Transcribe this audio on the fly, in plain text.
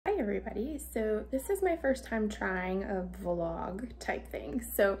everybody. So this is my first time trying a vlog type thing,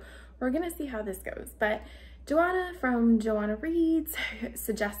 so we're gonna see how this goes. But Joanna from Joanna Reads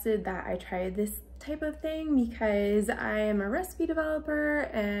suggested that I try this type of thing because I am a recipe developer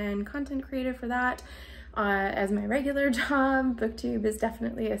and content creator for that as my regular job. BookTube is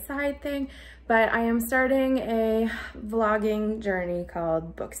definitely a side thing, but I am starting a vlogging journey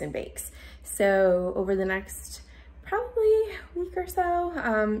called Books and Bakes. So over the next probably week or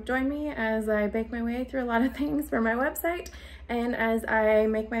so, join me as I bake my way through a lot of things for my website and as I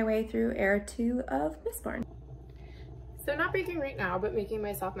make my way through Era 2 of Mistborn. So not baking right now, but making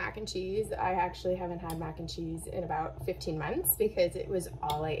myself mac and cheese. I actually haven't had mac and cheese in about 15 months because it was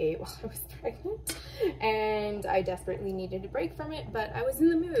all I ate while I was pregnant and I desperately needed a break from it, but I was in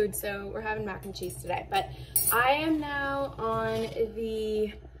the mood, so we're having mac and cheese today. But I am now on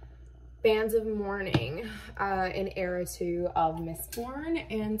the Bands of Mourning in Era 2 of Mistborn,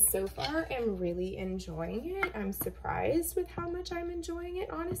 and so far I'm really enjoying it. I'm surprised with how much I'm enjoying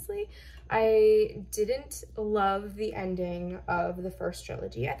it, honestly. I didn't love the ending of the first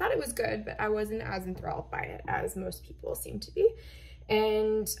trilogy. I thought it was good, but I wasn't as enthralled by it as most people seem to be.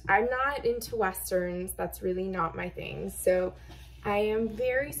 And I'm not into Westerns, that's really not my thing. So I am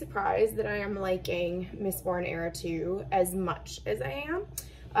very surprised that I am liking Mistborn Era 2 as much as I am.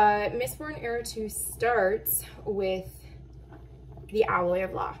 Mistborn Era 2 starts with the Alloy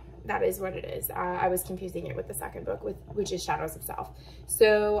of Law. That is what it is. I was confusing it with the second book, which is Shadows of Self.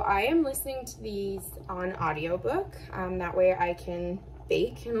 So I am listening to these on audiobook. That way I can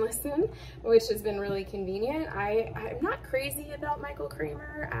bake and listen, which has been really convenient. I'm not crazy about Michael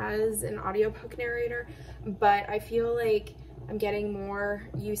Kramer as an audiobook narrator, but I feel like I'm getting more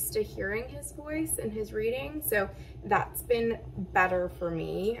used to hearing his voice and his reading, so that's been better for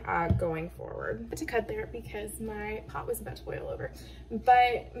me going forward. I had to cut there because my pot was about to boil over.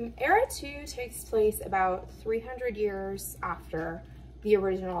 But Era 2 takes place about 300 years after the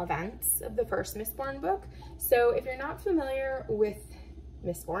original events of the first Mistborn book. So if you're not familiar with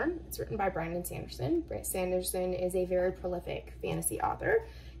Mistborn, it's written by Brandon Sanderson. Sanderson is a very prolific fantasy author.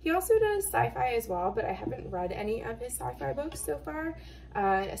 He also does sci-fi as well, but I haven't read any of his sci-fi books so far.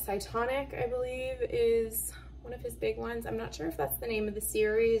 Cytonic, I believe, is one of his big ones. I'm not sure if that's the name of the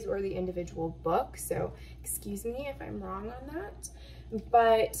series or the individual book, so excuse me if I'm wrong on that.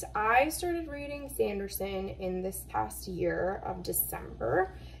 But I started reading Sanderson in this past year of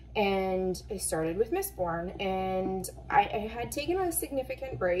December, and I started with Mistborn, and I had taken a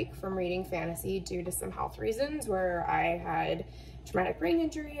significant break from reading fantasy due to some health reasons where I had traumatic brain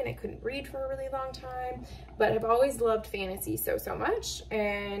injury and I couldn't read for a really long time, but I've always loved fantasy so much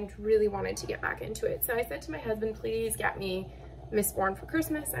and really wanted to get back into it. So I said to my husband, please get me Mistborn for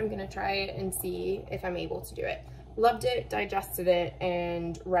Christmas. I'm gonna try it and see if I'm able to do it. Loved it, digested it,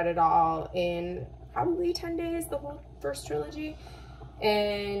 and read it all in probably 10 days, the whole first trilogy.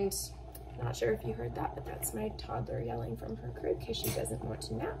 And I'm not sure if you heard that, but that's my toddler yelling from her crib because she doesn't want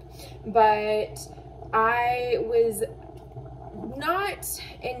to nap. But I was not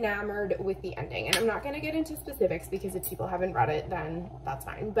enamored with the ending, and I'm not going to get into specifics because if people haven't read it, then that's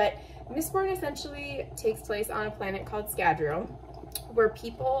fine. But Mistborn essentially takes place on a planet called Scadrial, where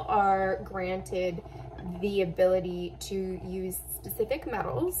people are granted the ability to use specific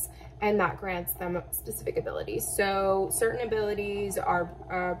metals, and that grants them specific abilities. So certain abilities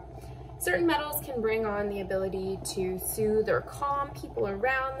are certain metals can bring on the ability to soothe or calm people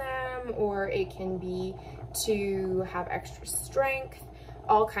around them, or it can be to have extra strength,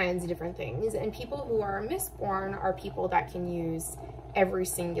 all kinds of different things. And people who are Mistborn are people that can use every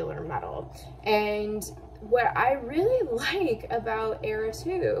singular metal. And what I really like about Era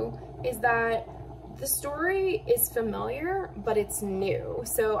 2 is that the story is familiar, but it's new.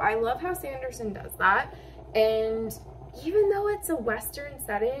 So I love how Sanderson does that. And even though it's a Western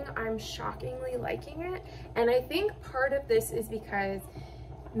setting, I'm shockingly liking it. And I think part of this is because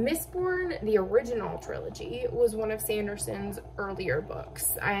Mistborn, the original trilogy, was one of Sanderson's earlier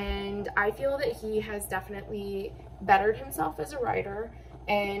books, and I feel that he has definitely bettered himself as a writer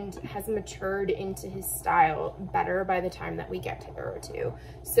and has matured into his style better by the time that we get to Era 2.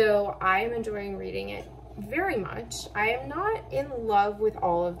 So I am enjoying reading it very much. I am not in love with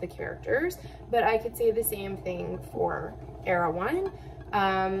all of the characters, but I could say the same thing for Era 1.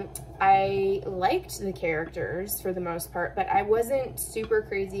 I liked the characters for the most part, but I wasn't super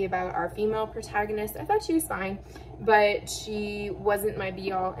crazy about our female protagonist. I thought she was fine, but she wasn't my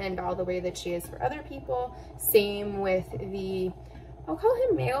be-all, end-all the way that she is for other people. Same with the, I'll call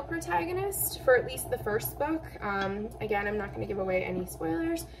him male protagonist for at least the first book. Again, I'm not going to give away any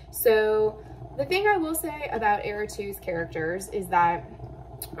spoilers. So the thing I will say about Era 2's characters is that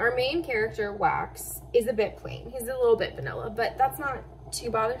our main character, Wax, is a bit plain. He's a little bit vanilla, but that's not too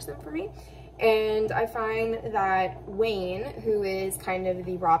bothersome for me. And I find that Wayne, who is kind of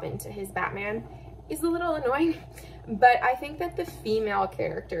the Robin to his Batman, is a little annoying. But I think that the female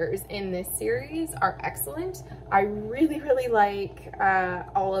characters in this series are excellent. I really, really like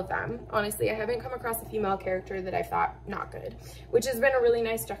all of them. Honestly, I haven't come across a female character that I thought not good, which has been a really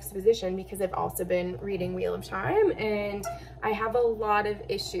nice juxtaposition because I've also been reading Wheel of Time, and I have a lot of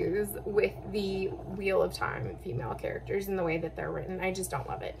issues with the Wheel of Time female characters and the way that they're written. I just don't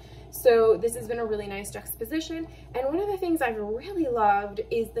love it. So this has been a really nice juxtaposition. And one of the things I've really loved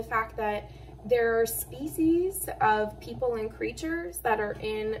is the fact that there are species of people and creatures that are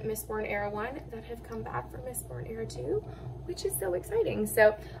in Mistborn Era 1 that have come back for Mistborn Era 2, which is so exciting.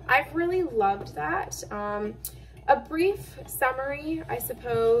 So I've really loved that. A brief summary, I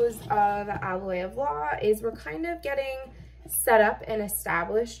suppose, of Alloy of Law is we're kind of getting set up and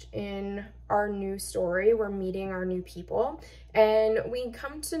established in our new story. We're meeting our new people, and we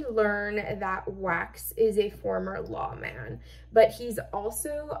come to learn that Wax is a former lawman, but he's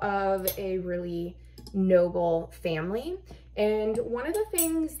also of a really noble family. And one of the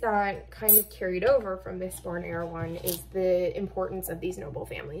things that kind of carried over from Mistborn Era 1 is the importance of these noble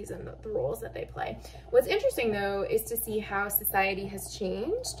families and the roles that they play. What's interesting, though, is to see how society has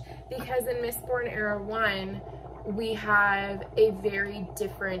changed, because in Mistborn Era 1, we have a very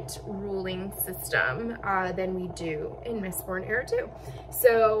different ruling system than we do in Mistborn Era 2.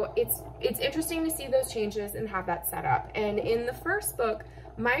 So it's interesting to see those changes and have that set up. And in the first book,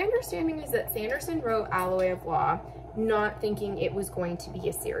 my understanding is that Sanderson wrote Alloy of Law not thinking it was going to be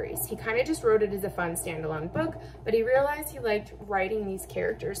a series. He kind of just wrote it as a fun standalone book, but he realized he liked writing these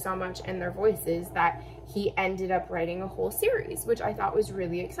characters so much and their voices that he ended up writing a whole series, which I thought was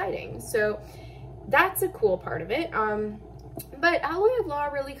really exciting. So that's a cool part of it. But Alloy of Law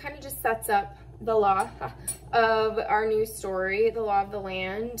really kind of just sets up the law of our new story, the law of the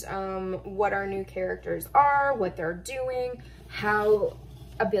land, what our new characters are, what they're doing, how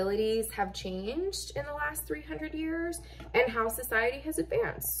abilities have changed in the last 300 years, and how society has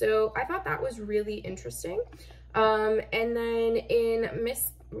advanced. So I thought that was really interesting. And then in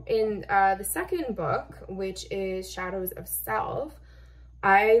the second book, which is Shadows of Self,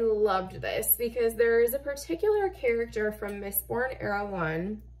 I loved this because there is a particular character from Mistborn Era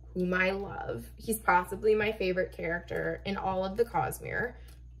 1 whom I love. He's possibly my favorite character in all of the Cosmere,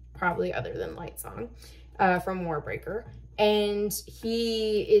 probably other than Lightsong from Warbreaker. And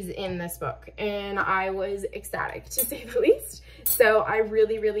he is in this book, and I was ecstatic, to say the least. So I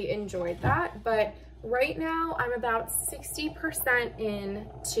really, really enjoyed that. But right now I'm about 60%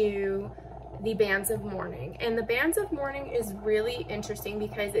 into the Bands of Mourning, and the Bands of Mourning is really interesting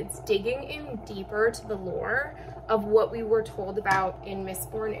because it's digging in deeper to the lore of what we were told about in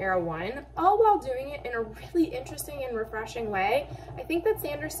Mistborn Era 1, all while doing it in a really interesting and refreshing way. I think that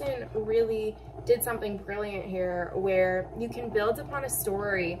Sanderson really did something brilliant here, where you can build upon a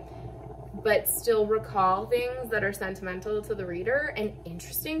story but still recall things that are sentimental to the reader and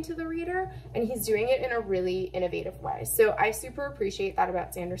interesting to the reader, and he's doing it in a really innovative way. So I super appreciate that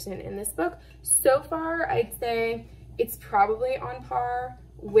about Sanderson in this book. So far, I'd say it's probably on par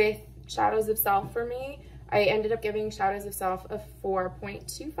with Shadows of Self for me. I ended up giving Shadows of Self a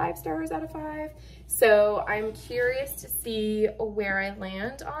 4.25 stars out of 5. So I'm curious to see where I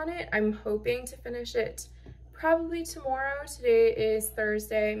land on it. I'm hoping to finish it probably tomorrow. Today is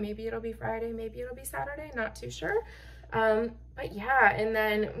Thursday. Maybe it'll be Friday, maybe it'll be Saturday, not too sure. But yeah, and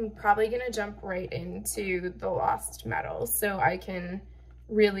then I'm probably gonna jump right into the Lost Metals so I can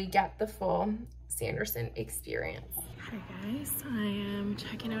really get the full Sanderson experience. Hi guys, I am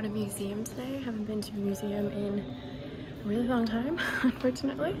checking out a museum today. I haven't been to a museum in a really long time,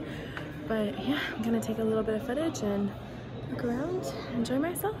 unfortunately. But yeah, I'm gonna take a little bit of footage and look around, enjoy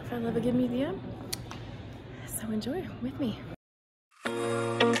myself. I love a good museum. So enjoy with me.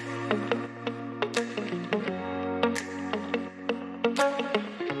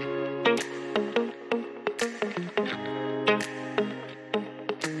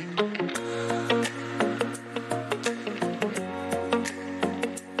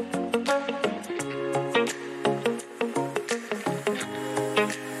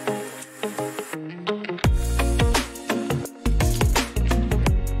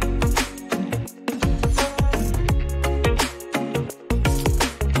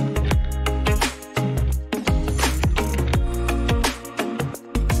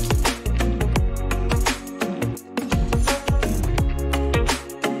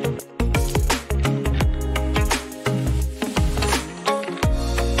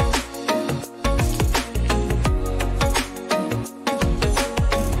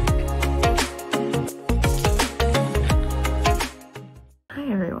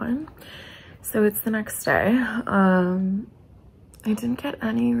 So it's the next day. I didn't get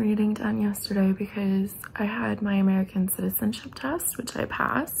any reading done yesterday because I had my American citizenship test, which I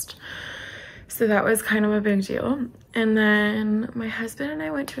passed. So that was kind of a big deal. And then my husband and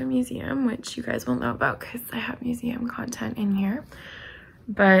I went to a museum, which you guys will know about because I have museum content in here.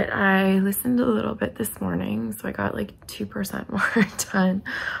 But I listened a little bit this morning, so I got like 2% more done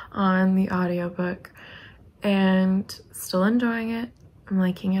on the audiobook and still enjoying it. I'm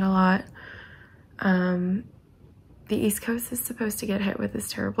liking it a lot. The East Coast is supposed to get hit with this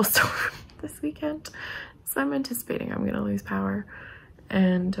terrible storm this weekend, so I'm anticipating I'm gonna lose power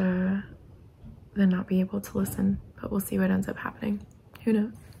and then not be able to listen, but we'll see what ends up happening. Who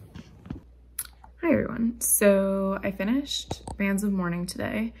knows? Hi everyone. So I finished Bands of Mourning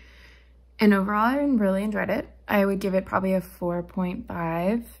today, and overall I really enjoyed it. I would give it probably a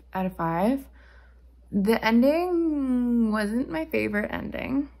 4.5 out of 5. The ending wasn't my favorite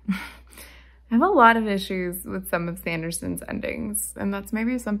ending. I have a lot of issues with some of Sanderson's endings, and that's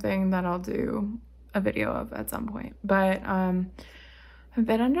maybe something that I'll do a video of at some point. But I'm a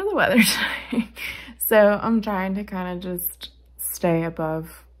bit under the weather today, so I'm trying to kind of just stay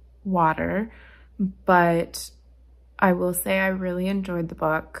above water. But I will say I really enjoyed the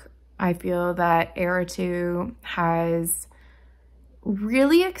book. I feel that Era 2 has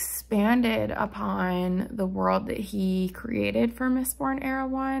really expanded upon the world that he created for Mistborn Era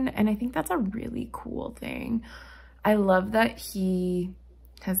 1, and I think that's a really cool thing. I love that he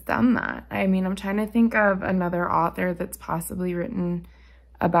has done that. I mean, I'm trying to think of another author that's possibly written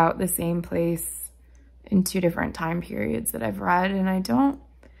about the same place in 2 different time periods that I've read, and I don't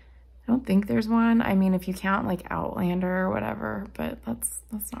think there's one. I mean, if you count like Outlander or whatever, but that's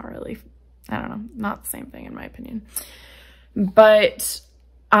not really, I don't know, not the same thing in my opinion. But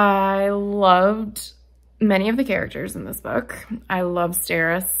I loved many of the characters in this book. I love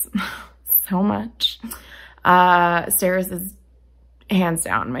Steris so much. Steris is hands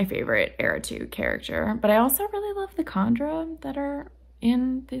down my favorite Era 2 character, but I also really love the Kandra that are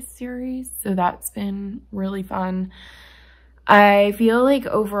in this series, so that's been really fun. I feel like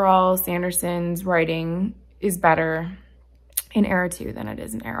overall Sanderson's writing is better in Era 2 than it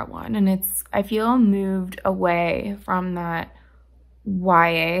is in Era 1, and I feel moved away from that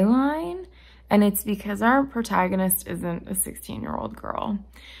YA line, and it's because our protagonist isn't a 16-year-old girl.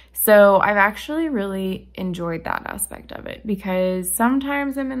 So I've actually really enjoyed that aspect of it, because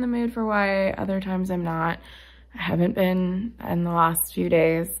sometimes I'm in the mood for YA, other times I'm not. I haven't been in the last few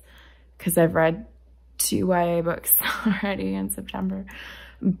days because I've read 2 YA books already in September,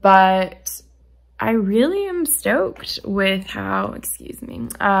 but I really am stoked with how,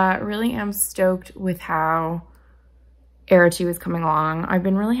 really am stoked with how Era 2 is coming along. I've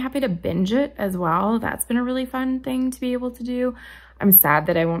been really happy to binge it as well. That's been a really fun thing to be able to do. I'm sad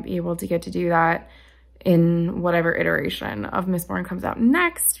that I won't be able to get to do that in whatever iteration of Mistborn comes out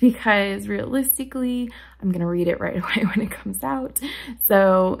next, because realistically, I'm gonna read it right away when it comes out.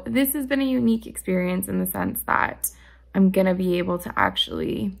 So this has been a unique experience in the sense that I'm gonna be able to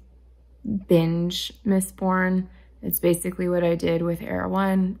actually binge Mistborn. It's basically what I did with Era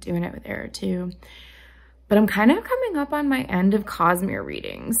 1, doing it with Era 2. But I'm kind of coming up on my end of Cosmere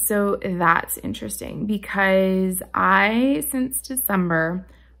readings, so that's interesting because I, since December,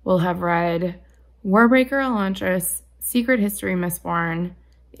 will have read Warbreaker Elantris, Secret History Mistborn,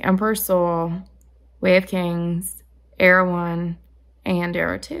 The Emperor's Soul, Way of Kings, Era 1, and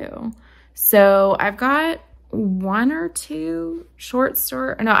Era 2. So I've got 1 or 2 short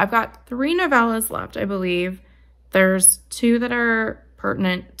story, no, I've got 3 novellas left, I believe. There's 2 that are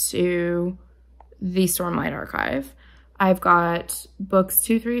pertinent to the Stormlight Archive. I've got books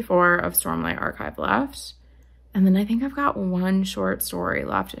 2, 3, 4 of Stormlight Archive left. And then I think I've got 1 short story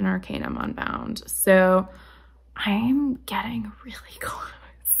left in Arcanum Unbound. So I'm getting really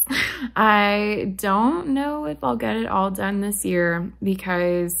close. I don't know if I'll get it all done this year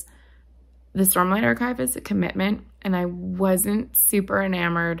because the Stormlight Archive is a commitment, and I wasn't super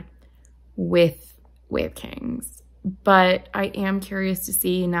enamored with Way of Kings. But I am curious to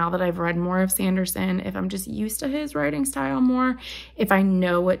see, now that I've read more of Sanderson, if I'm just used to his writing style more, if I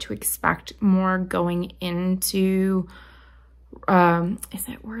know what to expect more going into, is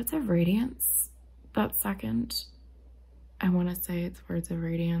it Words of Radiance? That second? I want to say it's Words of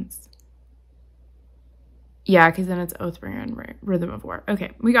Radiance. Yeah, because then it's Oathbringer and Rhythm of War.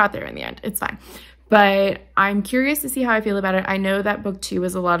 Okay, we got there in the end. It's fine. But I'm curious to see how I feel about it. I know that book 2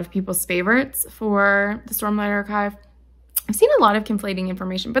 is a lot of people's favorites for the Stormlight Archive. I've seen a lot of conflating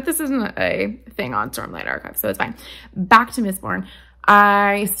information, but this isn't a thing on Stormlight Archive, so it's fine. Back to Mistborn.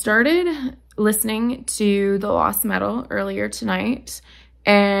 I started listening to The Lost Metal earlier tonight,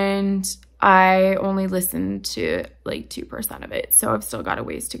 and I only listened to like 2% of it, so I've still got a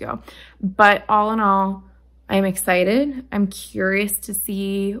ways to go. But all in all, I'm excited. I'm curious to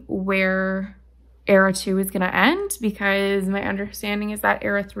see where Era 2 is going to end, because my understanding is that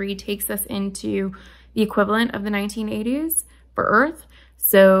Era 3 takes us into the equivalent of the 1980s for Earth.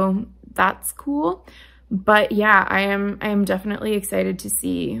 So that's cool. But yeah, I am definitely excited to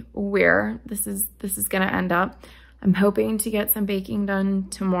see where this is going to end up. I'm hoping to get some baking done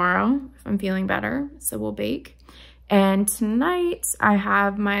tomorrow if I'm feeling better, so we'll bake. And tonight I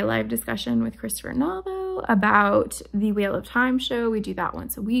have my live discussion with Christopher Nalvo about the Wheel of Time show. We do that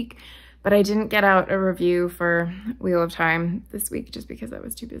once a week, but I didn't get out a review for Wheel of Time this week just because I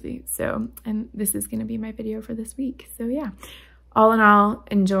was too busy. So, and this is gonna be my video for this week. So yeah, all in all,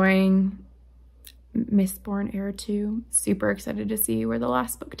 enjoying Mistborn Era 2. Super excited to see where the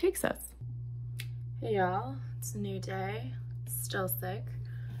last book takes us. Hey y'all, it's a new day, still sick,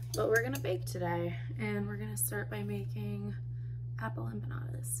 but we're gonna bake today, and we're gonna start by making apple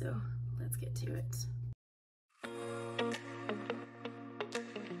empanadas, so let's get to it.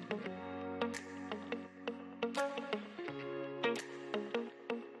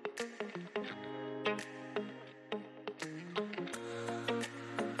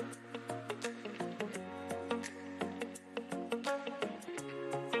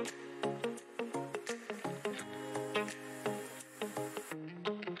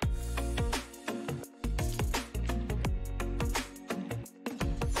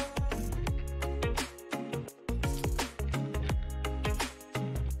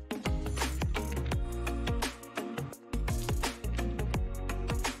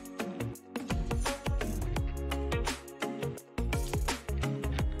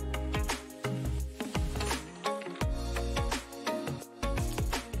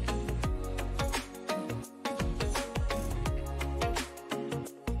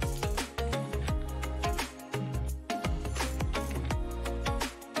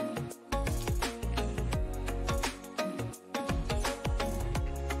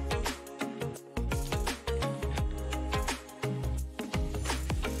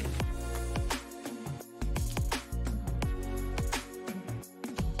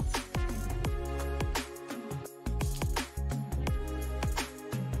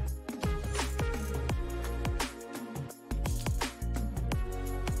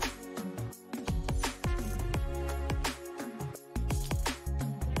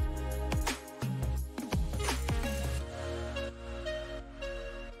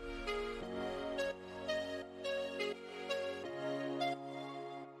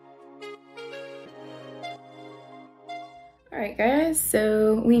 All right, guys,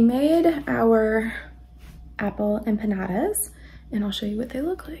 so we made our apple empanadas, and I'll show you what they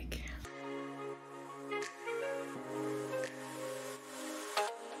look like.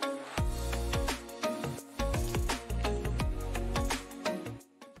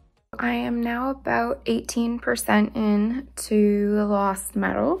 I am now about 18% in to The Lost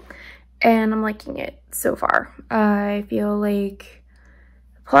Metal, and I'm liking it so far. I feel like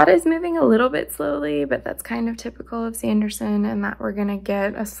plot is moving a little bit slowly, but that's kind of typical of Sanderson, and that we're gonna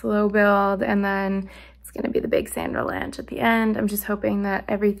get a slow build and then it's gonna be the big Sanderland at the end. I'm just hoping that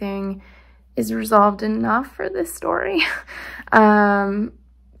everything is resolved enough for this story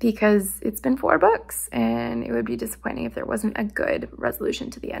because it's been 4 books and it would be disappointing if there wasn't a good resolution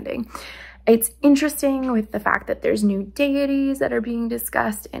to the ending. It's interesting with the fact that there's new deities that are being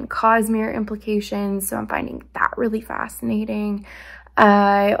discussed and Cosmere implications, so I'm finding that really fascinating.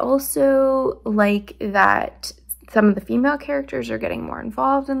 I also like that some of the female characters are getting more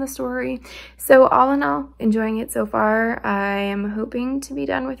involved in the story. So all in all, enjoying it so far. I am hoping to be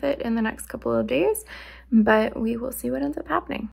done with it in the next couple of days, but we will see what ends up happening.